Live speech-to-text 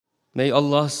May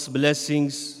Allah's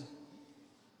blessings,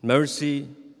 mercy,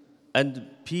 and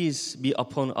peace be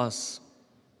upon us.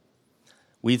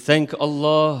 We thank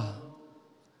Allah.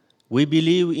 We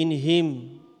believe in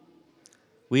Him.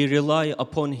 We rely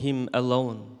upon Him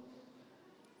alone.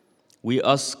 We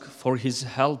ask for His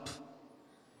help.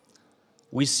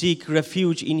 We seek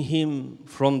refuge in Him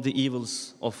from the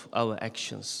evils of our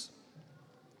actions.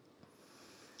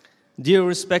 Dear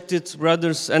respected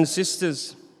brothers and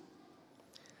sisters,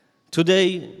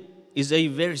 today is a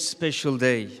very special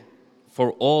day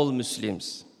for all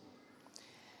Muslims.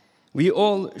 We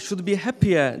all should be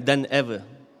happier than ever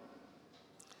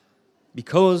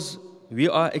because we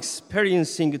are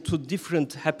experiencing two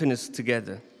different happiness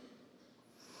together.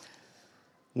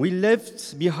 We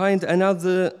left behind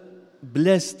another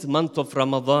blessed month of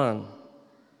Ramadan.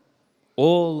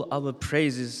 All our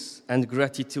praises and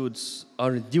gratitudes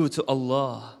are due to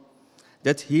Allah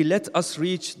that He let us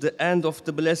reach the end of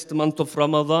the blessed month of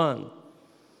Ramadan,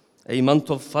 a month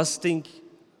of fasting,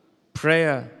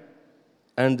 prayer,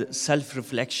 and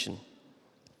self-reflection.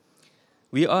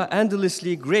 We are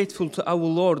endlessly grateful to our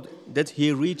Lord that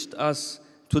He reached us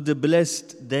to the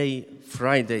blessed day,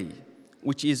 Friday,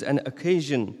 which is an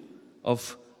occasion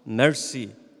of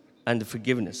mercy and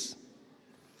forgiveness.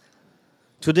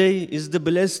 Today is the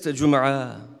blessed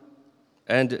Jum'ah,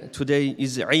 and today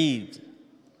is Eid,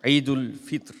 Eidul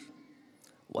Fitr.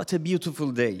 What a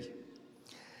beautiful day.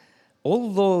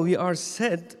 Although we are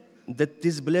sad that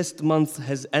this blessed month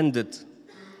has ended,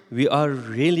 we are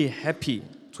really happy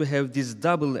to have this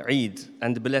double Eid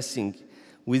and blessing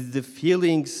with the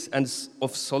feelings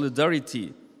of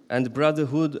solidarity and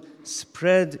brotherhood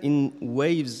spread in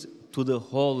waves to the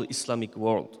whole Islamic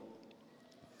world.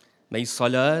 May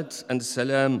salat and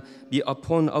salam be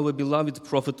upon our beloved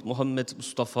Prophet Muhammad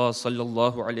Mustafa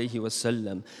sallallahu alayhi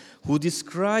wasallam, who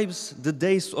describes the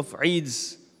days of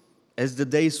Eids as the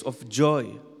days of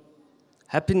joy,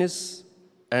 happiness,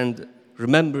 and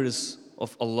remembrance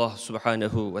of Allah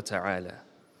subhanahu wa ta'ala.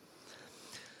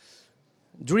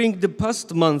 During the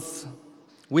past month,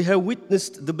 we have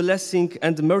witnessed the blessing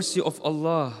and mercy of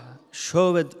Allah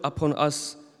showered upon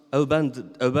us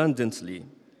abundantly.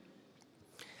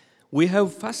 We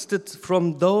have fasted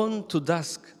from dawn to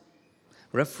dusk,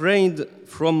 refrained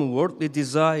from worldly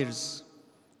desires,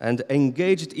 and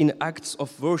engaged in acts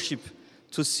of worship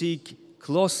to seek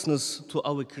closeness to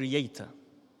our Creator.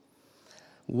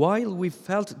 While we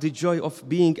felt the joy of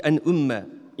being an ummah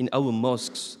in our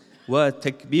mosques, where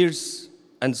takbirs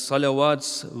and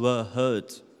salawats were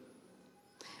heard,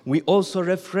 we also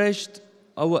refreshed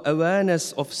our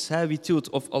awareness of servitude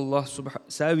to Allah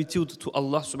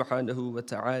subhanahu wa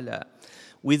ta'ala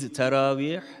with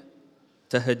tarawih,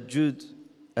 tahajjud,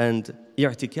 and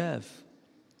i'tikaf.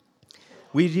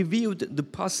 We reviewed the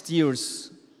past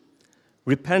years,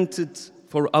 repented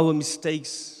for our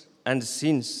mistakes and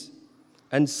sins,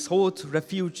 and sought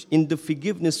refuge in the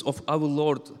forgiveness of our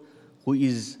Lord, who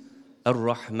is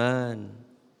Ar-Rahman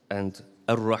and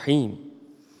Ar-Rahim.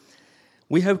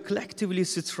 We have collectively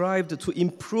strived to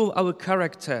improve our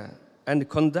character and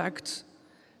conduct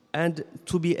and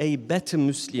to be a better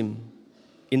Muslim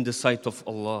in the sight of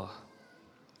Allah.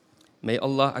 May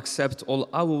Allah accept all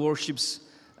our worships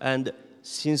and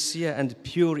sincere and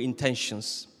pure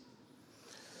intentions.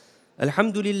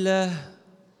 Alhamdulillah,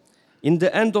 in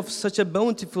the end of such a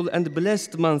bountiful and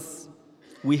blessed month,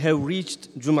 we have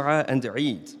reached Jum'ah and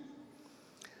Eid.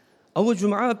 Our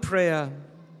Jum'ah prayer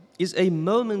is a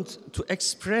moment to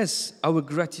express our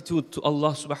gratitude to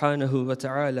Allah subhanahu wa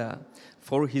ta'ala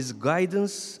for His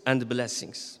guidance and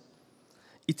blessings.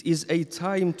 It is a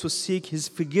time to seek His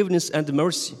forgiveness and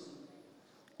mercy.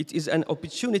 It is an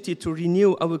opportunity to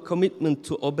renew our commitment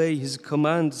to obey His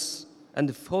commands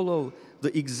and follow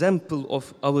the example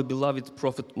of our beloved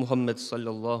Prophet Muhammad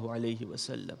sallallahu alayhi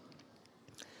wasallam.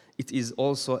 It is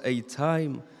also a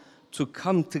time to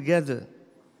come together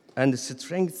and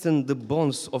strengthen the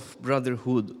bonds of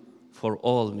brotherhood for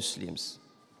all Muslims.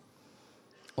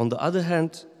 On the other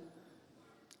hand,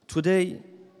 today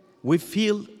we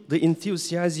feel the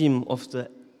enthusiasm of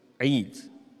the Eid.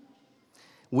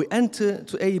 We enter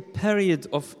to a period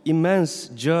of immense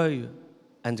joy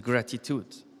and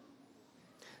gratitude.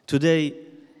 Today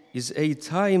is a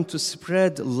time to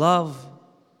spread love,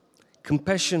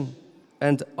 compassion,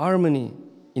 and harmony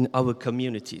in our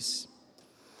communities.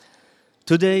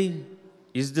 Today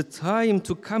is the time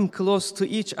to come close to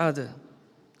each other,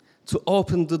 to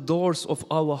open the doors of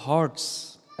our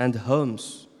hearts and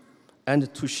homes,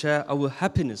 and to share our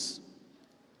happiness.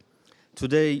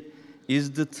 Today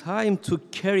is the time to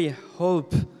carry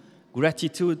hope,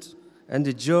 gratitude, and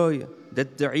the joy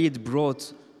that the Eid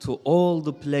brought to all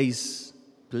the places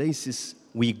places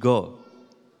we go.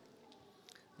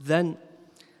 Then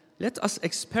let us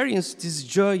experience this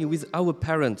joy with our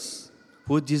parents,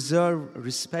 who deserve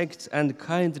respect and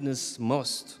kindness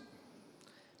most,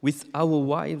 with our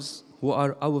wives, who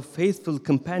are our faithful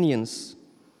companions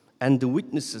and the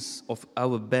witnesses of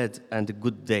our bad and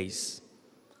good days,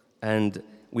 and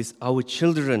with our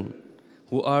children,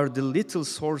 who are the little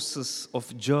sources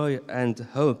of joy and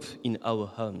hope in our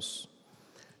homes.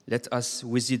 Let us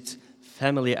visit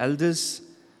family elders,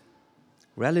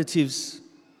 relatives,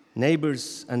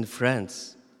 neighbors, and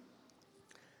friends.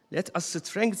 Let us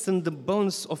strengthen the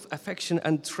bonds of affection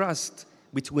and trust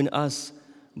between us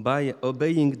by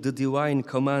obeying the divine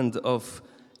command of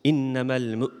إِنَّمَا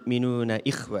الْمُؤْمِنُونَ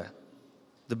إِخْوَةٌ.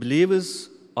 The believers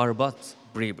are but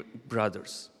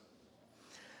brothers.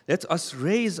 Let us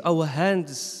raise our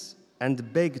hands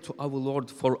and beg to our Lord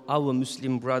for our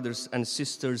Muslim brothers and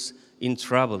sisters in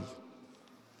trouble,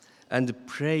 and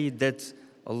pray that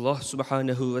Allah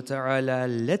subhanahu wa ta'ala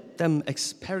let them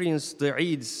experience the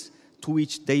Eids to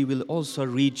which they will also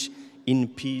reach in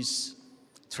peace,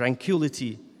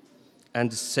 tranquility,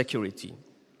 and security.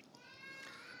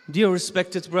 Dear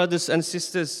respected brothers and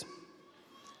sisters,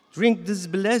 during this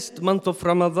blessed month of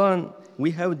Ramadan, we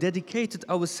have dedicated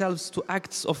ourselves to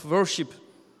acts of worship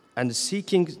and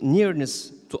seeking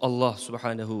nearness to Allah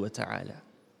subhanahu wa ta'ala.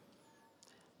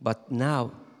 But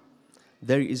now,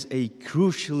 there is a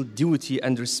crucial duty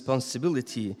and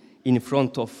responsibility in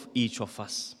front of each of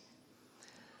us.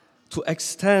 To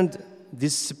extend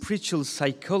this spiritual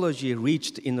psychology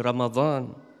reached in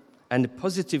Ramadan and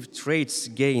positive traits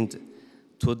gained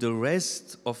to the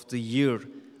rest of the year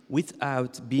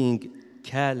without being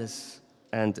careless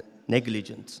and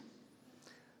negligent.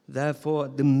 Therefore,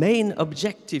 the main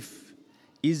objective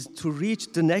is to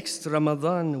reach the next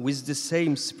Ramadan with the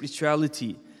same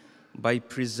spirituality by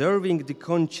preserving the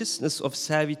consciousness of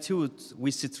servitude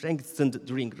we strengthened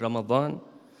during Ramadan,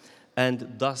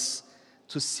 and thus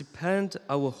to spend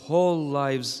our whole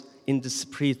lives in the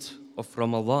spirit of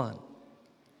Ramadan.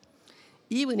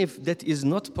 Even if that is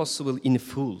not possible in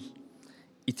full,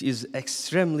 it is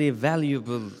extremely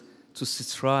valuable to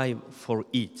strive for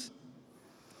it.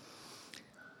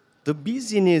 The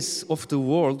busyness of the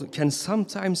world can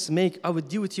sometimes make our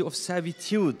duty of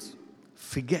servitude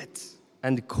forget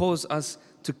and cause us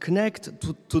to connect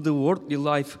to the worldly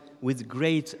life with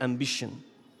great ambition.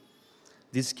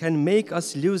 This can make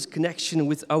us lose connection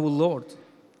with our Lord,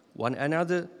 one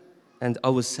another, and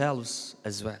ourselves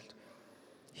as well.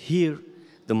 Here,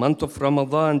 the month of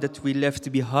Ramadan that we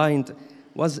left behind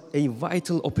was a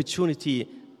vital opportunity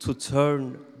to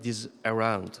turn this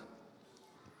around.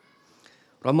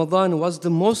 Ramadan was the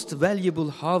most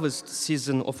valuable harvest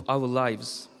season of our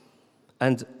lives,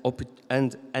 and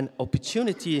an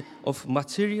opportunity of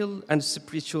material and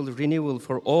spiritual renewal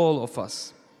for all of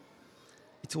us.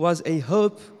 It was a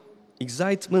hope,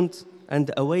 excitement,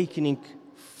 and awakening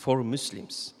for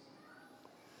Muslims.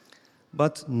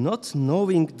 But not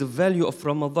knowing the value of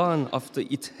Ramadan after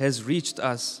it has reached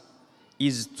us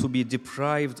is to be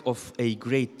deprived of a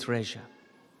great treasure.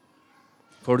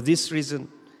 For this reason,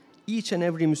 each and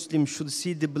every Muslim should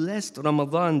see the blessed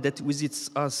Ramadan that visits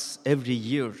us every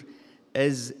year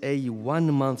as a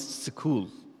one-month school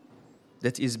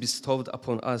that is bestowed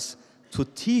upon us to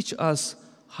teach us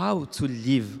how to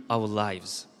live our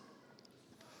lives.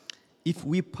 If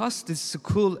we pass this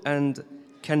school and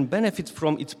can benefit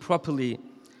from it properly,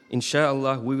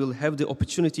 inshallah, we will have the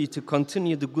opportunity to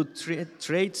continue the good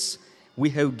traits we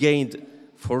have gained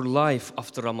for life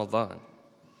after Ramadan.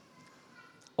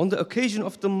 On the occasion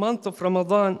of the month of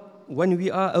Ramadan, when we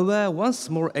are aware once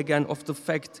more again of the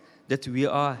fact that we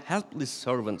are helpless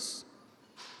servants,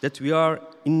 that we are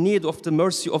in need of the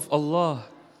mercy of Allah,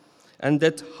 and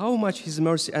that how much His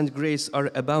mercy and grace are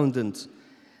abundant,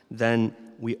 then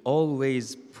we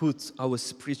always put our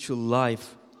spiritual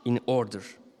life in order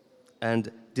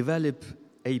and develop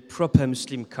a proper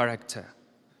Muslim character.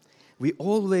 We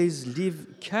always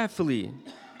live carefully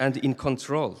and in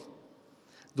control,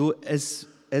 do as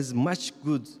much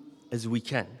good as we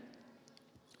can.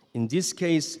 In this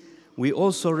case, we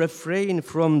also refrain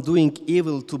from doing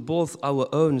evil to both our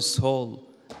own soul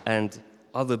and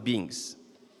other beings.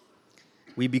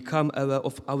 We become aware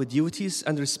of our duties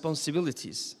and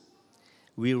responsibilities.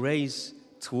 We race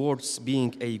towards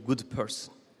being a good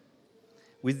person.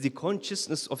 With the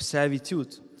consciousness of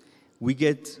servitude, we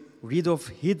get rid of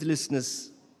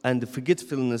heedlessness and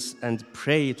forgetfulness and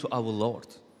pray to our Lord.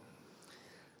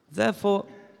 Therefore,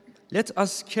 let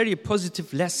us carry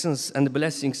positive lessons and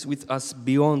blessings with us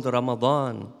beyond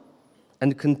Ramadan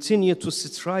and continue to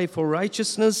strive for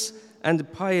righteousness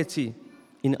and piety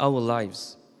in our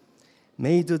lives.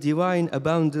 May the divine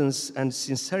abundance and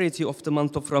sincerity of the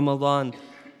month of Ramadan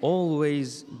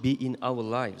always be in our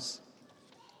lives.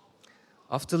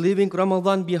 After leaving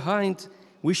Ramadan behind,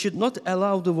 we should not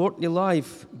allow the worldly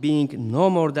life, being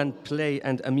no more than play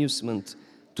and amusement,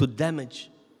 to damage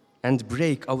and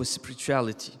break our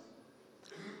spirituality.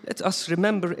 Let us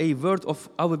remember a word of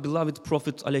our beloved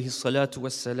Prophet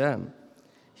ﷺ.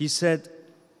 He said,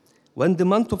 when the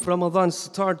month of Ramadan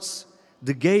starts,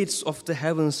 the gates of the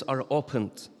heavens are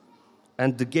opened,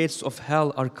 and the gates of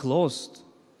hell are closed,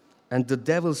 and the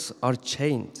devils are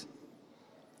chained.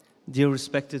 Dear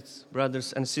respected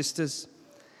brothers and sisters,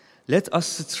 let us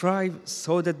strive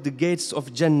so that the gates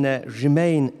of Jannah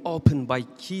remain open by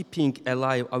keeping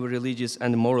alive our religious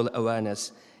and moral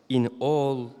awareness in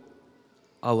all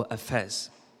our affairs.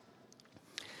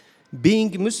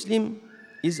 Being Muslim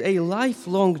is a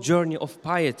lifelong journey of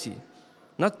piety,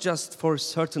 not just for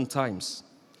certain times.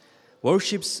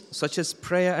 Worships such as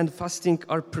prayer and fasting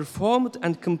are performed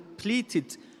and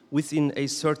completed within a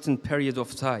certain period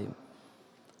of time.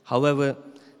 However,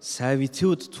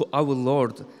 servitude to our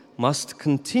Lord must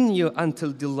continue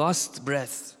until the last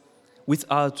breath,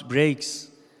 without breaks,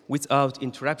 without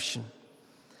interruption.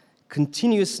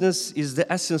 Continuousness is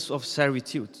the essence of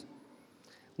servitude.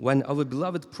 When our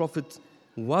beloved Prophet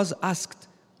was asked,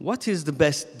 what is the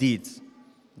best deed?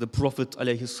 The Prophet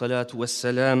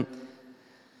ﷺ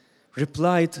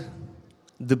replied,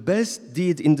 the best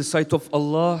deed in the sight of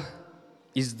Allah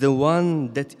is the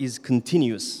one that is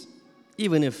continuous,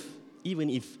 even if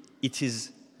it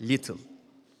is little.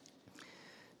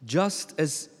 Just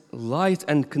as light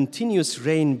and continuous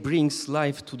rain brings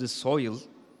life to the soil,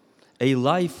 a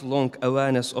lifelong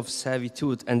awareness of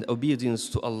servitude and obedience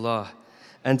to Allah,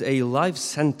 and a life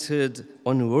centered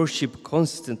on worship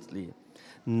constantly,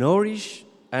 nourish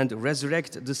and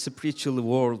resurrect the spiritual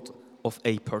world of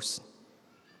a person.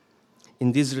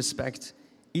 In this respect,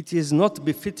 it is not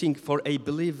befitting for a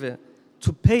believer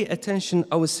to pay attention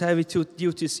to our servitude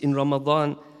duties in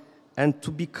Ramadan and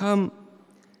to become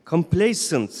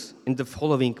complacent in the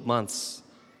following months.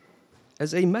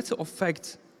 As a matter of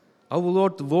fact, our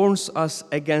Lord warns us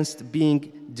against being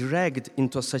dragged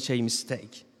into such a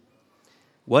mistake.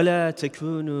 وَلَا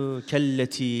تَكُونُوا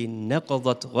كَالَّتِي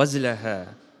نَقَضَتْ غَزْلَهَا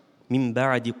مِنْ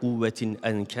بَعْدِ قُوَّةٍ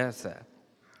أَنْكَاثًا.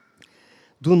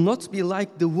 Do not be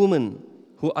like the woman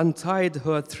who untied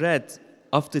her thread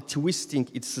after twisting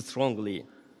it strongly.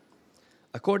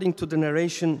 According to the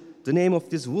narration, the name of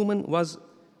this woman was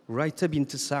Raita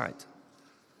bint Sa'd.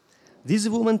 This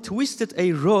woman twisted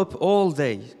a rope all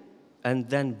day and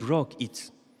then broke it,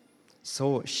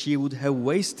 so she would have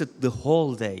wasted the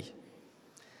whole day.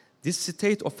 This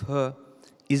state of her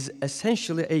is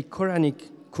essentially a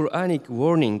Quranic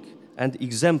warning and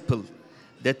example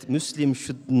that Muslims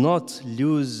should not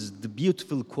lose the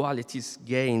beautiful qualities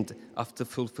gained after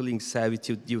fulfilling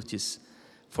servitude duties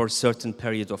for a certain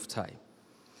period of time.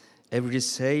 Every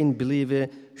sane believer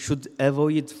should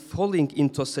avoid falling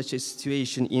into such a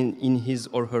situation in his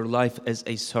or her life as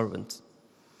a servant,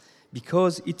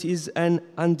 because it is an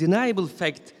undeniable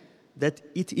fact that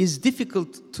it is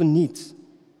difficult to knit,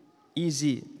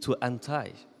 easy to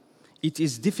untie. It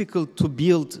is difficult to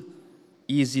build,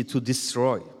 easy to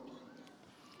destroy.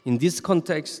 In this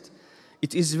context,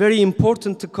 it is very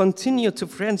important to continue to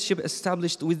friendship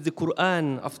established with the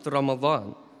Quran after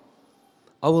Ramadan.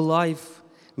 Our life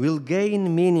will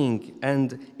gain meaning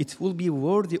and it will be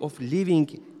worthy of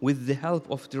living with the help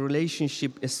of the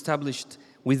relationship established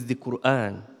with the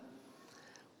Quran.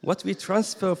 What we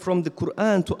transfer from the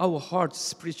Quran to our heart's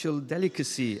spiritual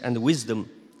delicacy and wisdom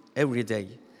every day,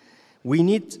 we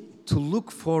need to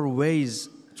look for ways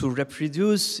to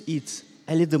reproduce it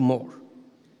a little more.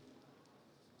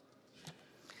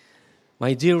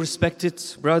 My dear respected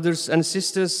brothers and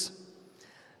sisters,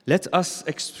 let us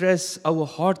express our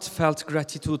heartfelt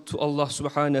gratitude to Allah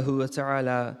subhanahu wa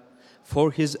ta'ala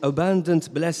for His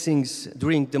abundant blessings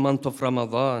during the month of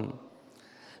Ramadan.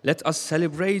 Let us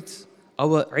celebrate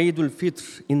our Eid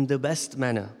al-Fitr in the best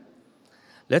manner.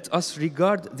 Let us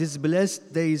regard these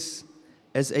blessed days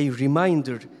as a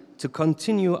reminder to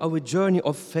continue our journey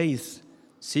of faith,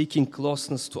 seeking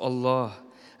closeness to Allah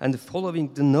and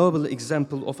following the noble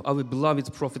example of our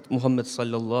beloved Prophet Muhammad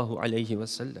sallallahu alayhi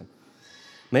wasallam.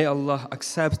 May Allah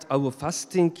accept our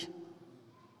fasting,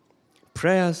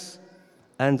 prayers,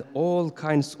 and all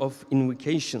kinds of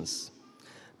invocations.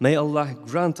 May Allah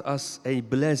grant us a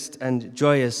blessed and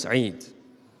joyous Eid.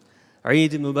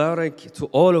 Eid Mubarak to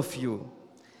all of you.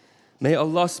 May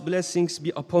Allah's blessings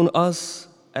be upon us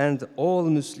and all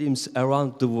Muslims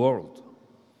around the world.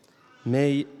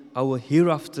 May our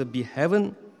hereafter be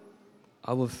heaven,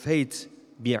 our fate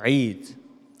be Eid.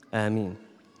 آمين.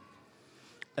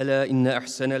 ألا إن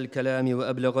أحسن الكلام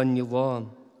وأبلغ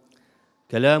النظام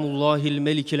كلام الله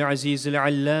الملك العزيز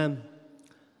العلام،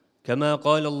 كما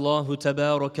قال الله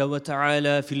تبارك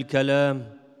وتعالى في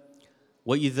الكلام: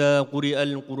 وإذا قرئ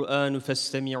القرآن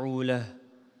فاستمعوا له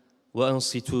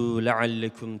وأنصتوا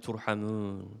لعلكم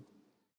ترحمون.